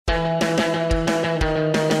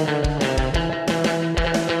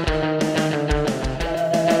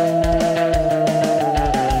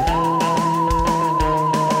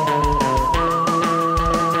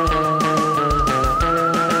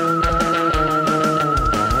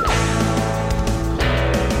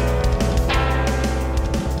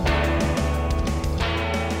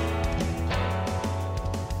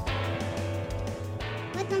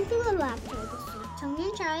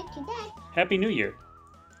Happy New Year.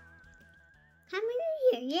 Happy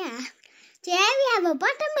New Year, yeah. Today we have a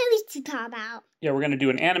bunch of movies to talk about. Yeah, we're going to do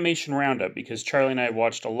an animation roundup because Charlie and I have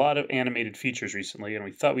watched a lot of animated features recently, and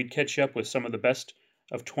we thought we'd catch you up with some of the best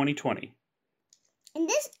of 2020. And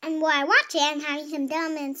while I watch it, I'm having some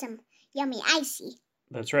gum and some yummy icy.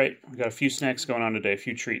 That's right. We've got a few snacks going on today, a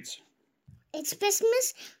few treats. It's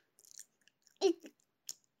Christmas. It's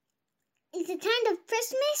a kind of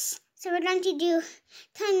Christmas, so we're going to do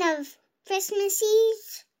kind of Christmassy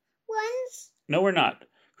ones. No, we're not.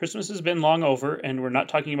 Christmas has been long over, and we're not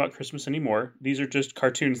talking about Christmas anymore. These are just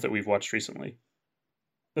cartoons that we've watched recently.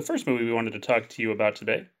 The first movie we wanted to talk to you about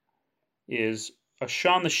today is a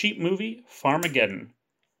Shaun the Sheep movie, Farmageddon,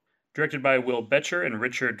 directed by Will Betcher and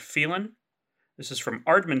Richard Phelan. This is from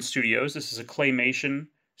Aardman Studios. This is a claymation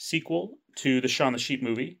sequel to the Shaun the Sheep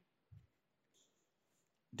movie.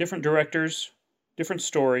 Different directors, different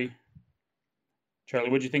story. Charlie,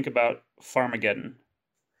 what'd you think about Farmageddon?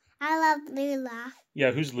 I love Lula.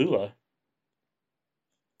 Yeah, who's Lula?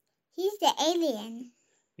 He's the alien.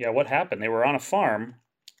 Yeah, what happened? They were on a farm.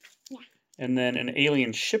 Yeah. And then an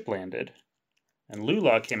alien ship landed. And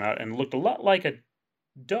Lula came out and looked a lot like a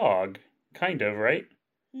dog. Kind of, right?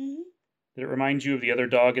 Mm-hmm. Did it remind you of the other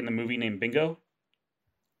dog in the movie named Bingo?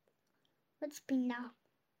 What's Bingo?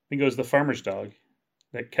 Bingo's the farmer's dog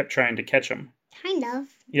that kept trying to catch him. Kind of.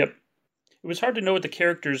 Yep. It was hard to know what the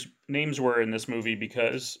characters' names were in this movie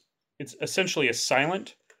because it's essentially a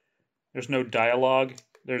silent. There's no dialogue.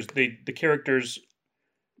 The characters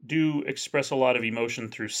do express a lot of emotion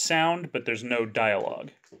through sound, but there's no dialogue.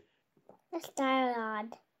 What's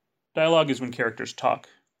dialogue? Dialogue is when characters talk.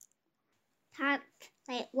 Talk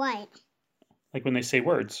like what? Like when they say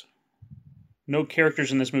words. No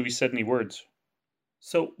characters in this movie said any words.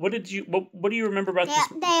 So what do you remember about this?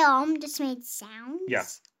 They all just made sounds? Yeah.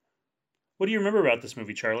 What do you remember about this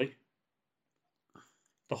movie, Charlie?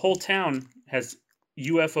 The whole town has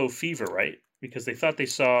UFO fever, right? Because they thought they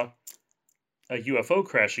saw a UFO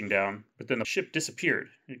crashing down, but then the ship disappeared.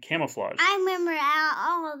 It camouflaged. I remember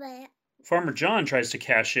all of it. Farmer John tries to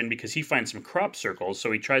cash in because he finds some crop circles,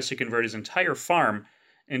 so he tries to convert his entire farm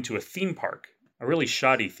into a theme park. A really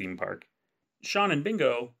shoddy theme park. Shaun and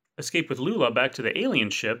Bingo escape with Lula back to the alien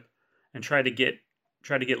ship and try to get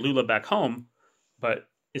Lula back home, but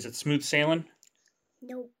is it smooth sailing?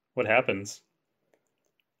 Nope. What happens?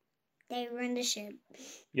 They run the ship.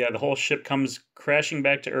 Yeah, the whole ship comes crashing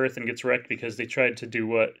back to Earth and gets wrecked because they tried to do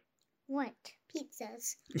what? What?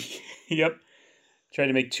 Pizzas. Yep. Tried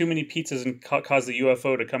to make too many pizzas and cause the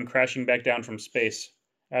UFO to come crashing back down from space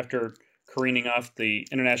after careening off the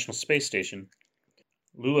International Space Station.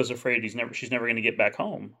 Lula's afraid she's never going to get back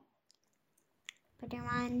home. But her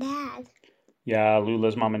mom and dad. Yeah,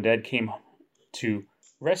 Lula's mom and dad came to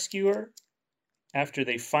rescue her after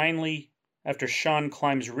Shaun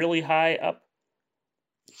climbs really high up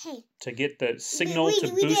to get the signal to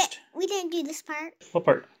boost. We didn't do this part. What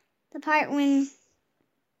part? The part when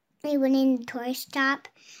we went in the toy shop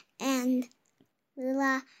and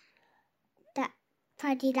Lula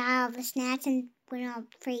partied out all the snacks and went all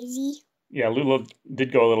crazy. Yeah, Lula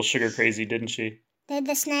did go a little sugar crazy, didn't she? Did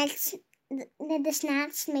the snacks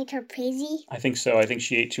make her crazy? I think so. I think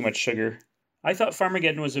she ate too much sugar. I thought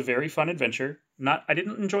Farmageddon was a very fun adventure. I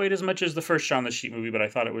didn't enjoy it as much as the first Shaun the Sheep movie, but I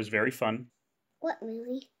thought it was very fun. What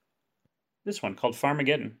movie? This one, called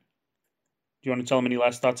Farmageddon. Do you want to tell them any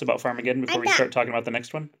last thoughts about Farmageddon before we start talking about the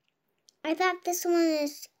next one? I thought this one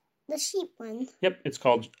is the sheep one. Yep, it's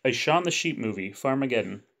called A Shaun the Sheep Movie,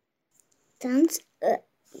 Farmageddon. Sounds good.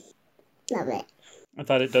 Love it. I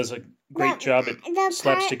thought it does a great job at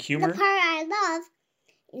slapstick humor. The part I love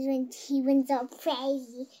is when he went all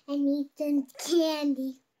crazy and eats some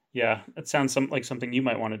candy. Yeah, that sounds like something you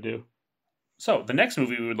might want to do. So, the next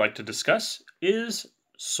movie we would like to discuss is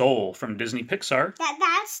Soul from Disney Pixar.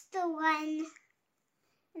 That's the one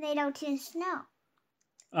they don't do snow.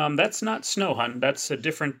 That's not snow, hun. That's a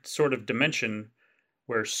different sort of dimension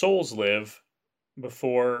where souls live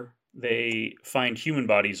before they find human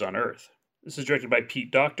bodies on Earth. This is directed by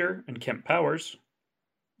Pete Docter and Kemp Powers,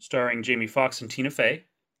 starring Jamie Foxx and Tina Fey.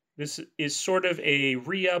 This is sort of a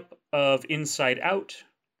re-up of Inside Out,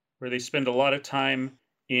 where they spend a lot of time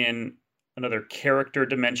in another character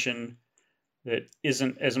dimension that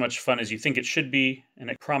isn't as much fun as you think it should be, and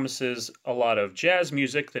it promises a lot of jazz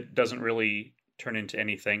music that doesn't really turn into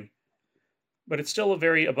anything. But it's still a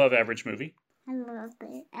very above-average movie. I loved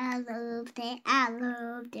it. I loved it. I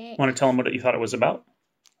loved it. Want to tell them what you thought it was about?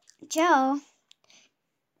 Joe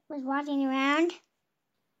was walking around,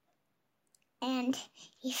 and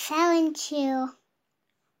he fell into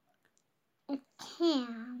a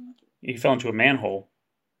can. He fell into a manhole.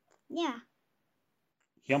 Yeah.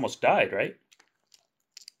 He almost died, right?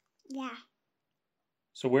 Yeah.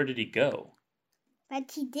 So where did he go? But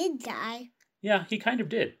he did die. Yeah, he kind of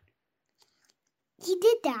did. He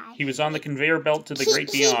did die. He was on the conveyor belt to the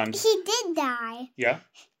great beyond. He did die. Yeah?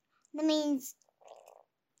 That means...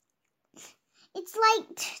 It's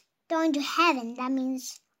like going to heaven. That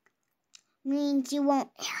means you won't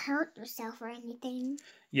hurt yourself or anything.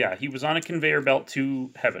 Yeah, he was on a conveyor belt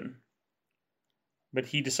to heaven. But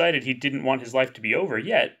he decided he didn't want his life to be over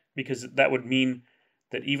yet, because that would mean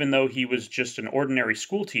that even though he was just an ordinary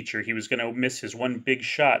school teacher, he was going to miss his one big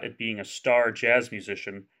shot at being a star jazz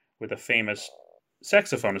musician with a famous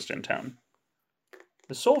saxophonist in town.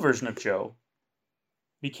 The soul version of Joe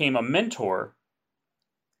became a mentor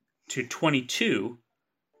to 22,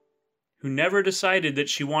 who never decided that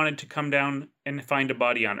she wanted to come down and find a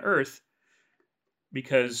body on Earth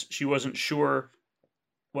because she wasn't sure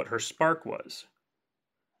what her spark was.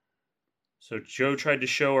 So Joe tried to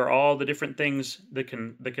show her all the different things that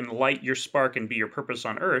can light your spark and be your purpose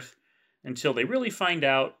on Earth, until they really find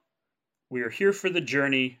out we are here for the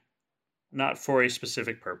journey, not for a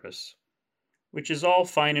specific purpose. Which is all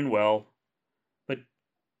fine and well, but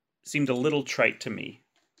seemed a little trite to me.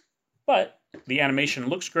 But the animation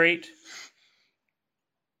looks great.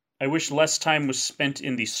 I wish less time was spent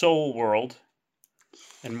in the soul world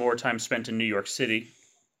and more time spent in New York City.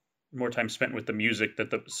 More time spent with the music that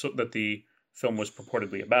the film was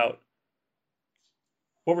purportedly about.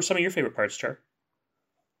 What were some of your favorite parts, Char?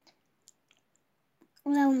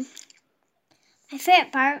 Well, my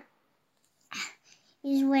favorite part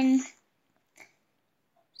is when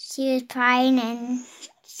she was crying and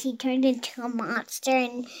she turned into a monster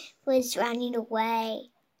and was running away.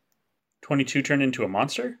 22 turned into a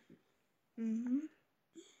monster? Mm-hmm.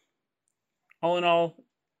 All in all,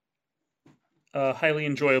 a highly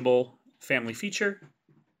enjoyable family feature.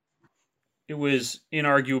 It was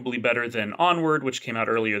inarguably better than Onward, which came out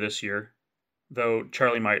earlier this year, though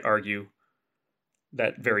Charlie might argue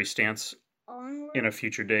that very stance Onward? in a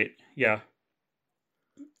future date. Yeah.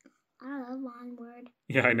 I love Onward.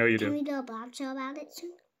 Yeah, I know you do. Can we do a Blob Show about it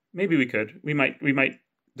soon? Maybe we could. We might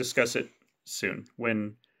discuss it soon,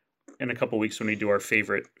 in a couple weeks when we do our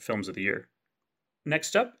favorite films of the year.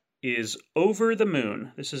 Next up is Over the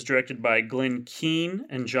Moon. This is directed by Glenn Keane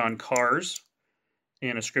and John Kars,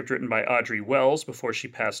 and a script written by Audrey Wells before she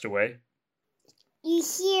passed away. You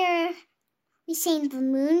hear me saying the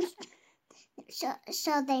moon,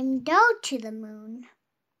 so they go to the moon.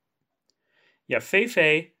 Yeah, Fei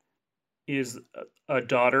Fei is a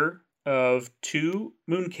daughter of 2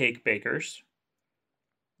 mooncake bakers,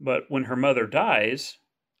 but when her mother dies,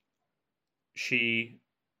 she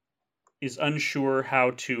is unsure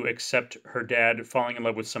how to accept her dad falling in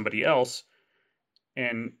love with somebody else,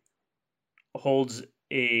 and holds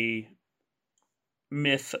a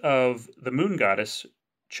myth of the moon goddess,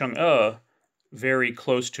 Chang'e, very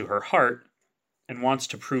close to her heart, and wants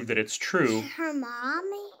to prove that it's true. Her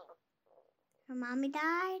mommy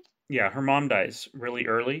died? Yeah, her mom dies really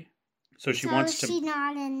early, so she wants to... So she's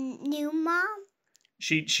not a new mom?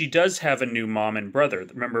 She does have a new mom and brother.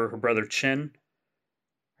 Remember her brother Chen?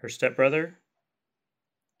 Her stepbrother?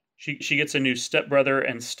 She gets a new stepbrother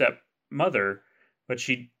and stepmother, but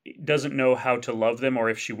she doesn't know how to love them or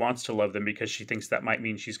if she wants to love them, because she thinks that might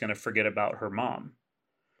mean she's going to forget about her mom.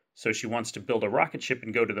 So she wants to build a rocket ship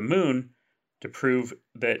and go to the moon to prove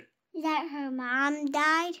that... That her mom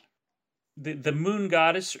died? The moon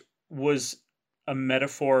goddess was a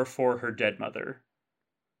metaphor for her dead mother.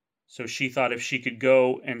 So she thought if she could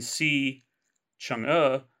go and see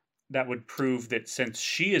Chang'e, that would prove that since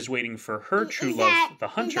she is waiting for her true love, the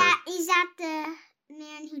hunter... Is that the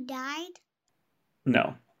man who died?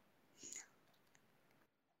 No.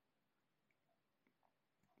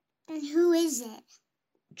 Then who is it?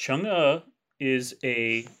 Chang'e is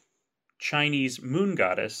a Chinese moon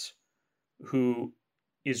goddess who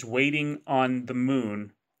is waiting on the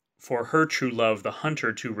moon for her true love, the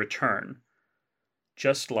hunter, to return.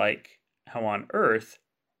 Just like how on Earth,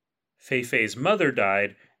 Fei Fei's mother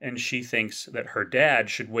died, and she thinks that her dad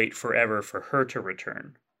should wait forever for her to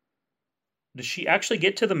return. Does she actually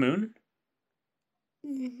get to the moon?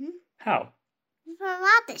 Mm-hmm. How? For a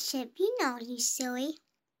rocket ship. You know, you silly.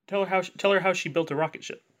 Tell her how she built a rocket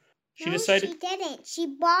ship. She didn't. She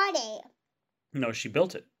bought it. No, she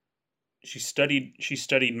built it. She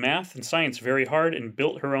studied math and science very hard and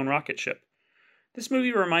built her own rocket ship. This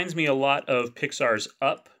movie reminds me a lot of Pixar's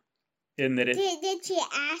Up, in that it... Did she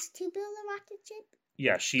ask to build a rocket ship?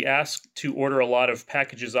 Yeah, she asked to order a lot of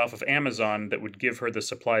packages off of Amazon that would give her the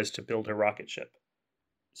supplies to build her rocket ship.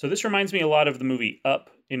 So this reminds me a lot of the movie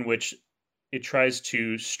Up, in which it tries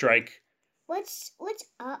to strike What's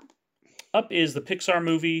Up? Up is the Pixar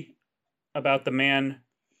movie about the man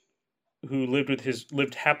who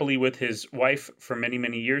lived happily with his wife for many,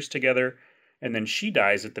 many years together, and then she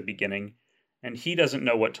dies at the beginning, and he doesn't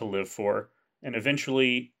know what to live for, and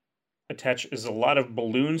eventually attaches a lot of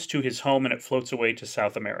balloons to his home, and it floats away to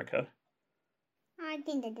South America. I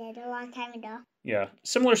think I did a long time ago. Yeah,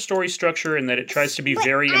 similar story structure in that it tries to be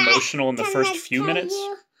very emotional in the first few minutes.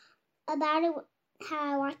 You about it,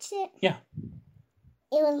 how I watched it? Yeah.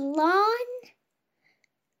 It was long.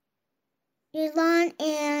 It was long,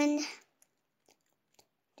 and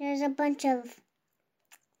there's a bunch of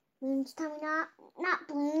balloons coming up. Not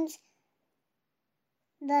balloons.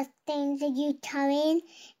 The things that you come in,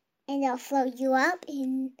 and they'll float you up,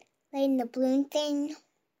 and like in the balloon thing.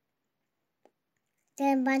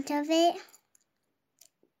 There's a bunch of it.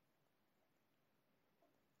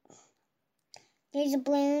 There's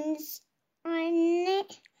balloons on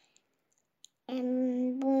it,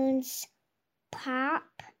 and balloons pop.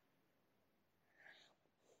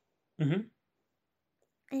 Mm-hmm.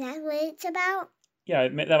 And that's what it's about? Yeah,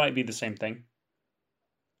 that might be the same thing.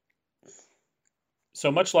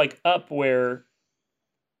 So much like Up, where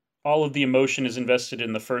all of the emotion is invested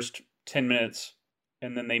in the first 10 minutes,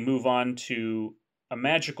 and then they move on to a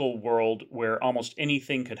magical world where almost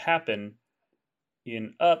anything could happen.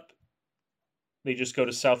 In Up, they just go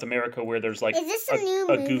to South America where there's like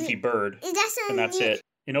a goofy bird, and that's it.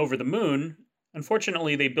 In Over the Moon,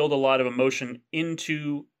 unfortunately, they build a lot of emotion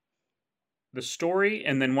into the story,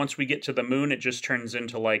 and then once we get to the moon, it just turns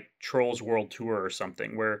into like Trolls World Tour or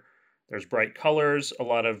something, where there's bright colors, a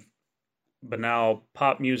lot of banal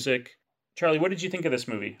pop music. Charlie, what did you think of this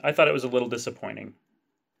movie? I thought it was a little disappointing.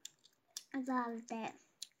 I loved it.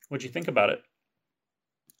 What'd you think about it?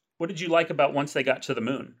 What did you like about once they got to the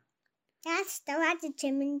moon? That's the rocket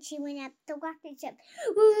ship, and she went up the rocket ship.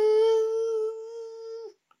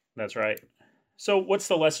 That's right. So what's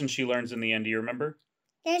the lesson she learns in the end? Do you remember?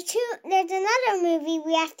 There's another movie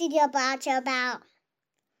we have to do a Blob Show about.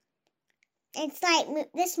 It's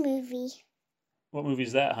like this movie. What movie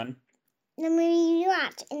is that, hun? The movie you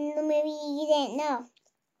watched and the movie you didn't know.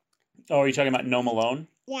 Oh, are you talking about Gnome Alone?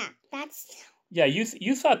 Yeah, that's... Yeah,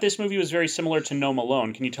 you thought this movie was very similar to Gnome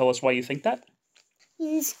Alone. Can you tell us why you think that?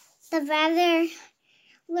 Means the brother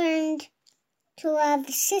learned to love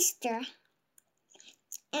the sister.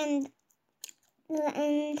 And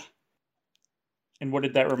what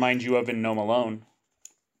did that remind you of in Gnome Alone?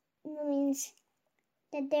 It means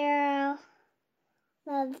that they're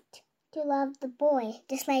loved to love the boy,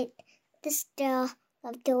 just like the sister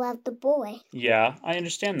loved to love the boy. Yeah, I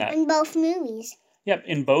understand that. In both movies. Yep,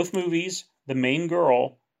 in both movies, the main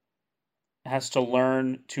girl has to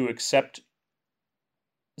learn to accept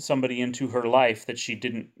somebody into her life that she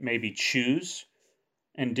didn't maybe choose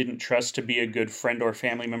and didn't trust to be a good friend or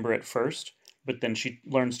family member at first, but then she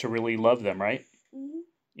learns to really love them, right? Mm-hmm.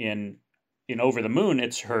 In Over the Moon,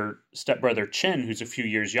 it's her stepbrother Chen, who's a few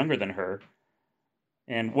years younger than her.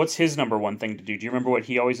 And what's his number one thing to do? Do you remember what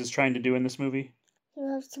he always is trying to do in this movie? He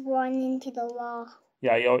loves to run into the wall.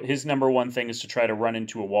 Yeah, his number one thing is to try to run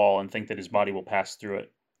into a wall and think that his body will pass through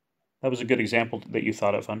it. That was a good example that you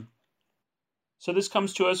thought of, hon. So this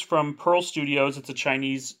comes to us from Pearl Studios. It's a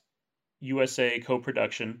Chinese-USA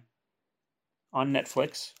co-production on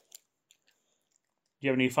Netflix. Do you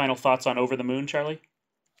have any final thoughts on Over the Moon, Charlie?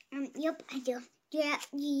 Yep, I do. Yeah,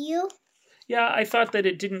 you? Yeah, I thought that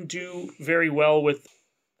it didn't do very well with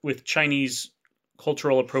Chinese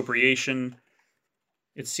cultural appropriation.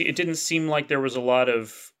 It didn't seem like there was a lot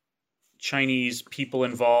of Chinese people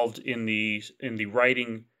involved in the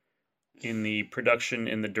writing, in the production,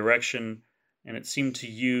 in the direction, and it seemed to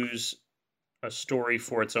use a story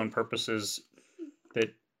for its own purposes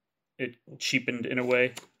that it cheapened in a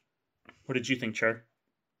way. What did you think, Char?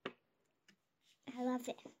 I love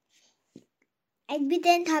it. And we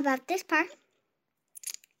didn't talk about this part.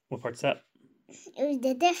 What part's that? It was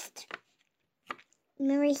the gift.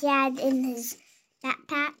 Remember he had in his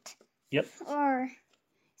backpack? Yep. Or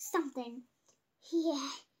something. He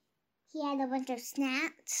had a bunch of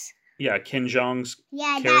snacks. Yeah, Ken Jeong's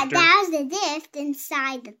character. That was the gift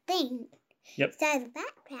inside the thing. Yep. Inside the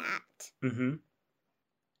backpack. Mm-hmm.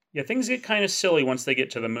 Yeah, things get kind of silly once they get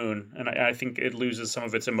to the moon, and I think it loses some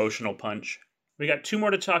of its emotional punch. We got two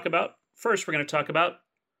more to talk about. First, we're going to talk about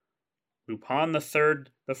Lupin III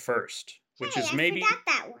the First, which is maybe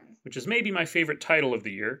my favorite title of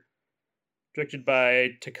the year. Directed by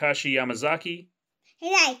Takashi Yamazaki. Hey,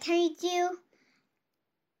 Dad, can we do...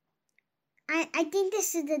 I think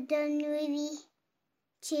this is the good movie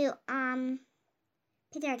to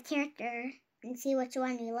pick our character and see which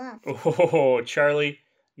one we love. Oh, Charlie,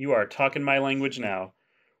 You are talking my language now.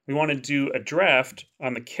 We want to do a draft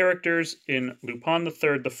on the characters in Lupin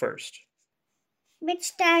III the First. Which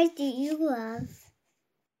stars do you love?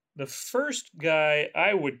 The first guy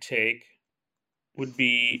I would take would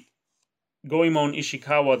be Goemon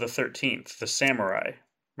Ishikawa the 13th, the samurai.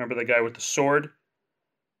 Remember the guy with the sword?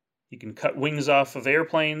 He can cut wings off of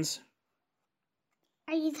airplanes.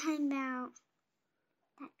 Are you talking about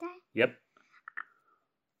that guy? Yep.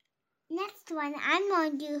 Next one, I'm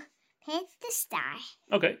going to pick the star.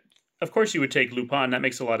 Okay. Of course you would take Lupin. That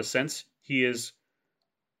makes a lot of sense. He is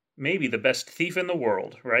maybe the best thief in the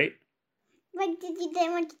world, right? Why did you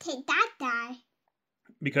then want to take that guy?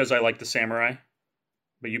 Because I like the samurai.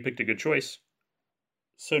 But you picked a good choice.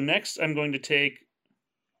 So next I'm going to take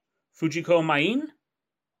Fujiko Main.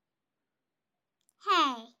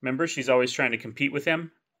 Hey. Remember, she's always trying to compete with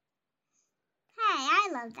him? Hey, I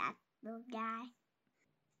love that little guy.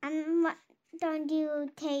 I'm going to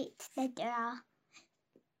take the girl.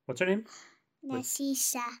 What's her name?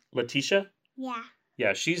 Letitia. Yeah.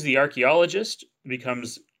 Yeah, she's the archaeologist,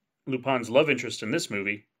 becomes Lupin's love interest in this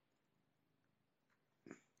movie.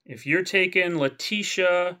 If you're taking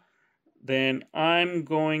Letitia, then I'm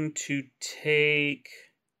going to take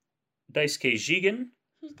Daisuke Jigen.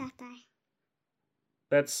 Who's that guy?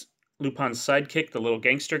 That's Lupin's sidekick, the little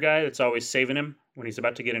gangster guy that's always saving him when he's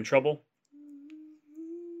about to get in trouble.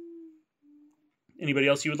 Anybody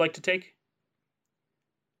else you would like to take?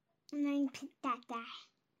 I'm going to pick that guy.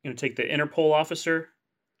 You going to take the Interpol officer?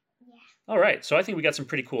 Yeah. All right, so I think we got some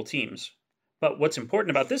pretty cool teams. But what's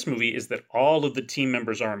important about this movie is that all of the team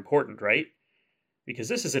members are important, right? Because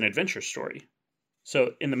this is an adventure story.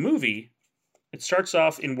 So in the movie, it starts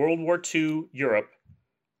off in World War II Europe,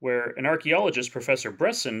 where an archaeologist, Professor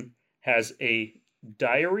Bresson, has a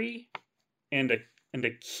diary and a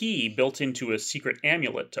key built into a secret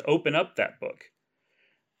amulet to open up that book.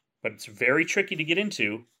 But it's very tricky to get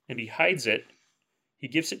into, and he hides it. He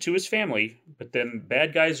gives it to his family, but then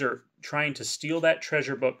bad guys are trying to steal that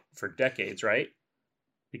treasure book for decades, right?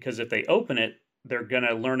 Because if they open it, they're going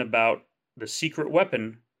to learn about the secret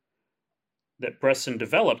weapon that Bresson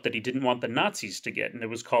developed that he didn't want the Nazis to get, and it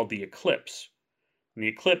was called the Eclipse. And the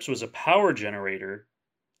Eclipse was a power generator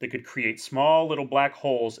that could create small little black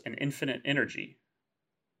holes and infinite energy.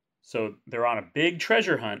 So they're on a big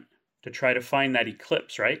treasure hunt to try to find that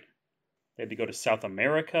eclipse, right? They had to go to South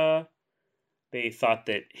America. They thought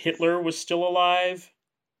that Hitler was still alive.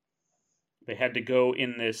 They had to go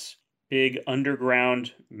in this big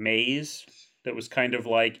underground maze that was kind of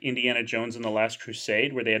like Indiana Jones and the Last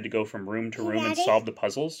Crusade, where they had to go from room to room and solve the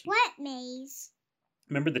puzzles. What maze?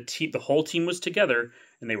 Remember, the whole team was together,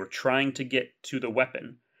 and they were trying to get to the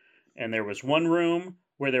weapon. And there was one room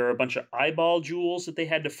where there were a bunch of eyeball jewels that they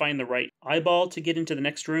had to find the right eyeball to get into the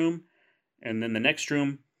next room. And then the next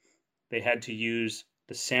room, they had to use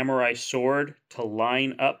the samurai sword to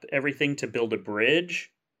line up everything to build a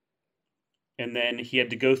bridge. And then he had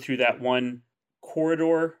to go through that one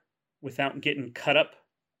corridor without getting cut up.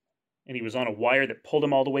 And he was on a wire that pulled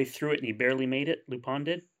him all the way through it, and he barely made it. Lupin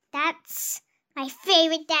did. That's my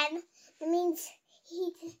favorite then. That means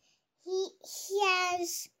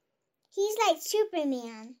he's like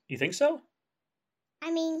Superman. You think so?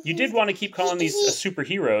 I mean, you did want to keep calling these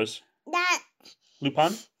superheroes. That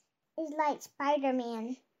Lupin is like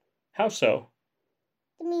Spider-Man. How so?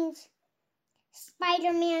 It means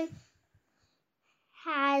Spider-Man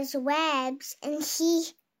has webs, and he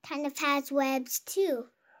kind of has webs too.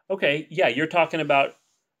 Okay, yeah, you're talking about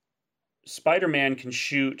Spider-Man can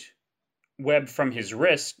shoot web from his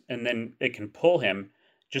wrist, and then it can pull him,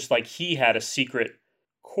 just like he had a secret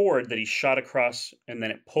cord that he shot across, and then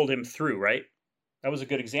it pulled him through, right? That was a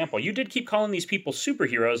good example. You did keep calling these people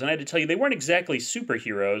superheroes, and I had to tell you, they weren't exactly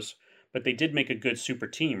superheroes, but they did make a good super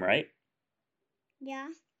team, right? Yeah.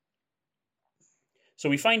 So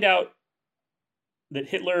we find out that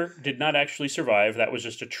Hitler did not actually survive. That was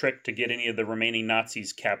just a trick to get any of the remaining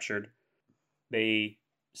Nazis captured. They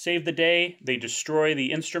save the day. They destroy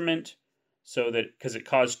the instrument because it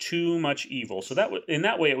caused too much evil. So in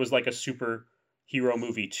that way, it was like a superhero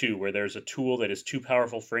movie too, where there's a tool that is too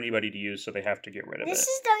powerful for anybody to use, so they have to get rid of it. This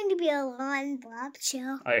is going to be a long Blob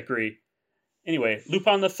Show. I agree. Anyway,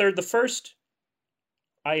 Lupin III the First,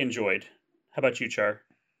 I enjoyed. How about you, Char?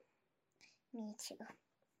 Me too.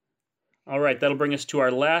 All right, that'll bring us to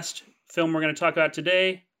our last film we're going to talk about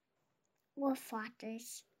today.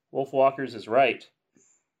 WolfWalkers. WolfWalkers is right.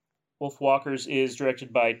 WolfWalkers is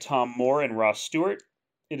directed by Tom Moore and Ross Stewart.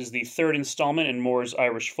 It is the third installment in Moore's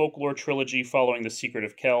Irish folklore trilogy following The Secret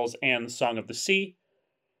of Kells and The Song of the Sea.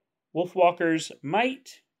 WolfWalkers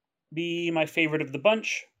might be my favorite of the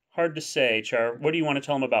bunch. Hard to say, Char. What do you want to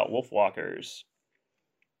tell them about WolfWalkers?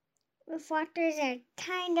 WolfWalkers are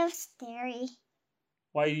kind of scary.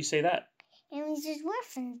 Why do you say that? And we just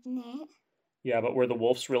wolves in it. Yeah, but were the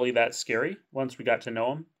wolves really that scary once we got to know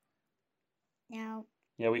them? No.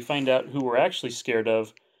 Yeah, we find out who we're actually scared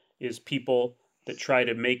of is people that try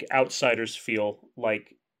to make outsiders feel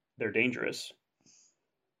like they're dangerous.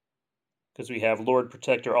 Because we have Lord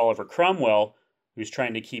Protector Oliver Cromwell, who's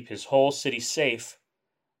trying to keep his whole city safe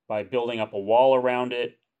by building up a wall around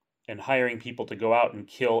it and hiring people to go out and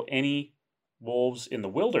kill any wolves in the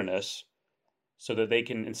wilderness so that they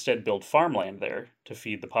can instead build farmland there to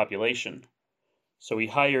feed the population. So he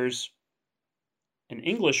hires an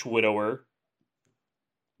English widower,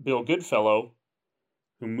 Bill Goodfellow,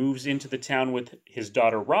 who moves into the town with his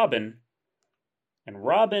daughter Robin. And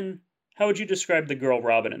Robin, how would you describe the girl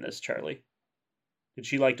Robin in this, Charlie? Did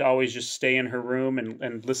she like to always just stay in her room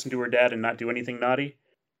and listen to her dad and not do anything naughty?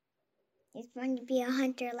 She's going to be a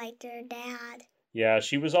hunter like her dad. Yeah,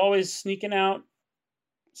 she was always sneaking out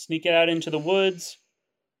into the woods.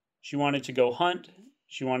 She wanted to go hunt.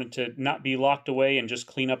 She wanted to not be locked away and just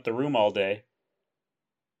clean up the room all day.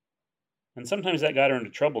 And sometimes that got her into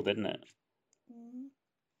trouble, didn't it? Mm-hmm.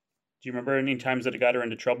 Do you remember any times that it got her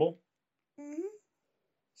into trouble? Mm-hmm.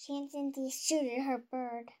 She accidentally shooted her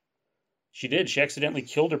bird. She did. She accidentally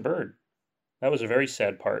killed her bird. That was a very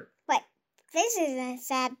sad part. But this is a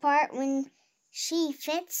sad part when she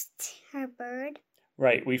fixed her bird.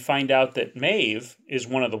 Right. We find out that Maeve is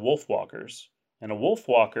one of the WolfWalkers. And a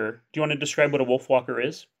WolfWalker, do you want to describe what a WolfWalker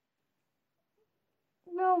is?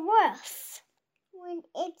 The wolf. When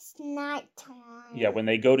it's nighttime. Yeah, when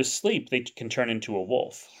they go to sleep, they can turn into a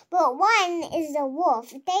wolf. But one is a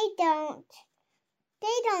wolf. They don't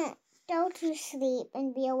go to sleep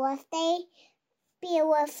and be a wolf. They be a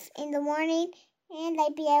wolf in the morning and they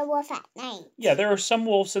be a wolf at night. Yeah, there are some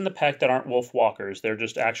wolves in the pack that aren't WolfWalkers. They're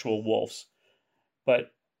just actual wolves.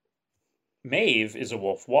 But Maeve is a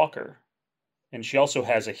WolfWalker. And she also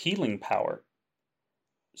has a healing power.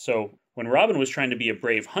 So when Robin was trying to be a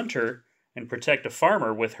brave hunter and protect a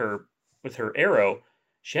farmer with her arrow,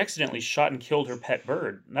 she accidentally shot and killed her pet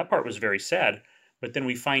bird. And that part was very sad. But then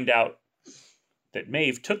we find out that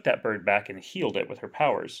Maeve took that bird back and healed it with her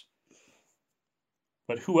powers.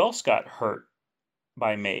 But who else got hurt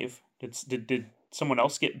by Maeve? Did someone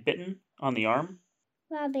else get bitten on the arm?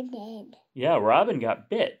 Robin did. Yeah, Robin got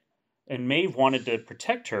bit. And Maeve wanted to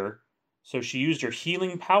protect her, so she used her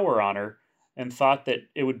healing power on her and thought that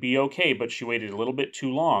it would be okay, but she waited a little bit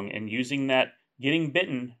too long, and using that, getting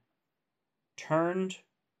bitten, turned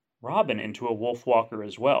Robin into a WolfWalker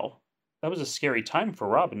as well. That was a scary time for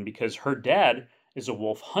Robin because her dad is a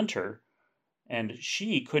wolf hunter, and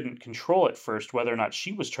she couldn't control at first whether or not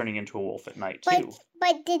she was turning into a wolf at night too.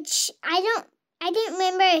 But did she? I didn't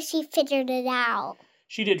remember if she figured it out.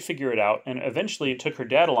 She did figure it out, and eventually it took her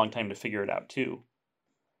dad a long time to figure it out too.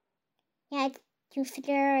 Yeah, to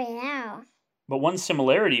figure it out. But one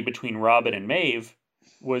similarity between Robin and Maeve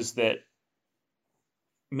was that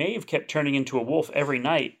Maeve kept turning into a wolf every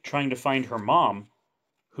night trying to find her mom,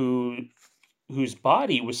 whose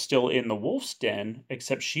body was still in the wolf's den,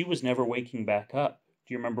 except she was never waking back up.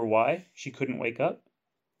 Do you remember why she couldn't wake up?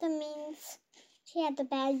 That means she had a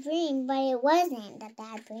bad dream, but it wasn't a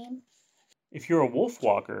bad dream. If you're a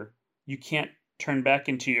wolfwalker, you can't turn back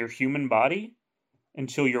into your human body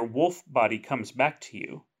until your wolf body comes back to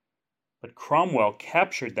you. But Cromwell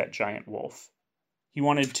captured that giant wolf. He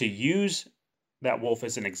wanted to use that wolf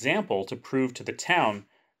as an example to prove to the town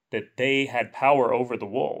that they had power over the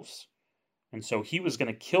wolves. And so he was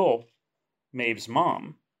going to kill Maeve's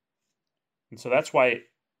mom. And so that's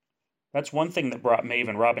one thing that brought Maeve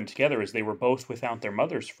and Robin together is they were both without their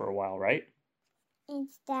mothers for a while, right?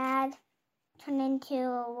 His dad turned into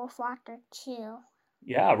a wolfwalker too.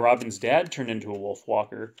 Yeah, Robin's dad turned into a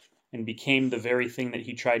wolfwalker and became the very thing that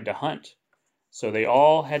he tried to hunt. So they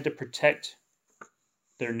all had to protect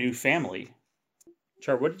their new family.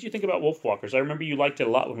 Char, what did you think about WolfWalkers? I remember you liked it a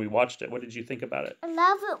lot when we watched it. What did you think about it? I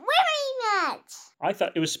love it very much. I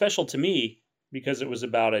thought it was special to me because it was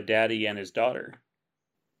about a daddy and his daughter.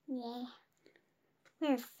 Yeah.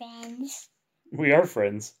 We're friends. We are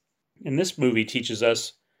friends. And this movie teaches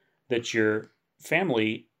us that your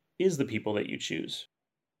family is the people that you choose.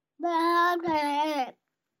 Loved it.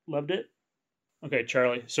 Loved it? Okay,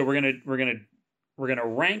 Charlie. So we're gonna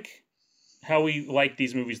rank how we like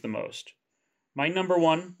these movies the most. My number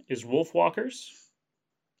 1 is WolfWalkers.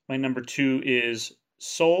 My number 2 is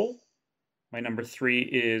Soul. My number 3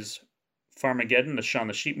 is Farmageddon, the Shaun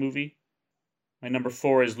the Sheep movie. My number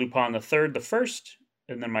 4 is Lupin III, the first.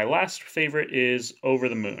 And then my last favorite is Over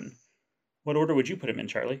the Moon. What order would you put him in,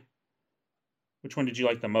 Charlie? Which one did you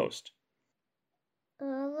like the most?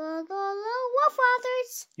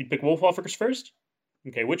 WolfWalkers. You'd pick WolfWalkers first?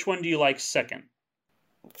 Okay, which one do you like second?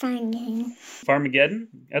 Farmageddon. Farmageddon?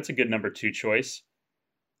 That's a good number 2 choice.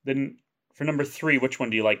 Then for number 3, which one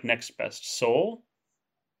do you like next best? Soul,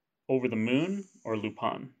 Over the Moon, or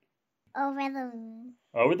Lupin? Over the Moon.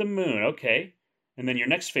 Over the Moon, okay. And then your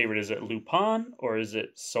next favorite, is it Lupin or is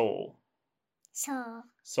it Soul? Soul.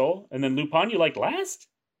 Soul? And then Lupin you like last?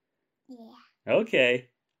 Yeah. Okay.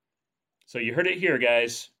 So you heard it here,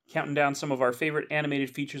 guys. Counting down some of our favorite animated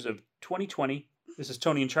features of 2020. This is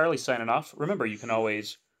Tony and Charlie signing off. Remember, you can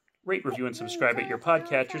always rate, review, and subscribe at your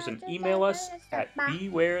podcatchers and email us at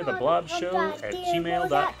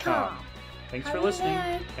bewaretheblobshow@gmail.com. Thanks for listening,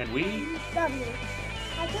 and we love you.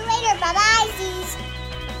 Talk to you later. Bye-bye,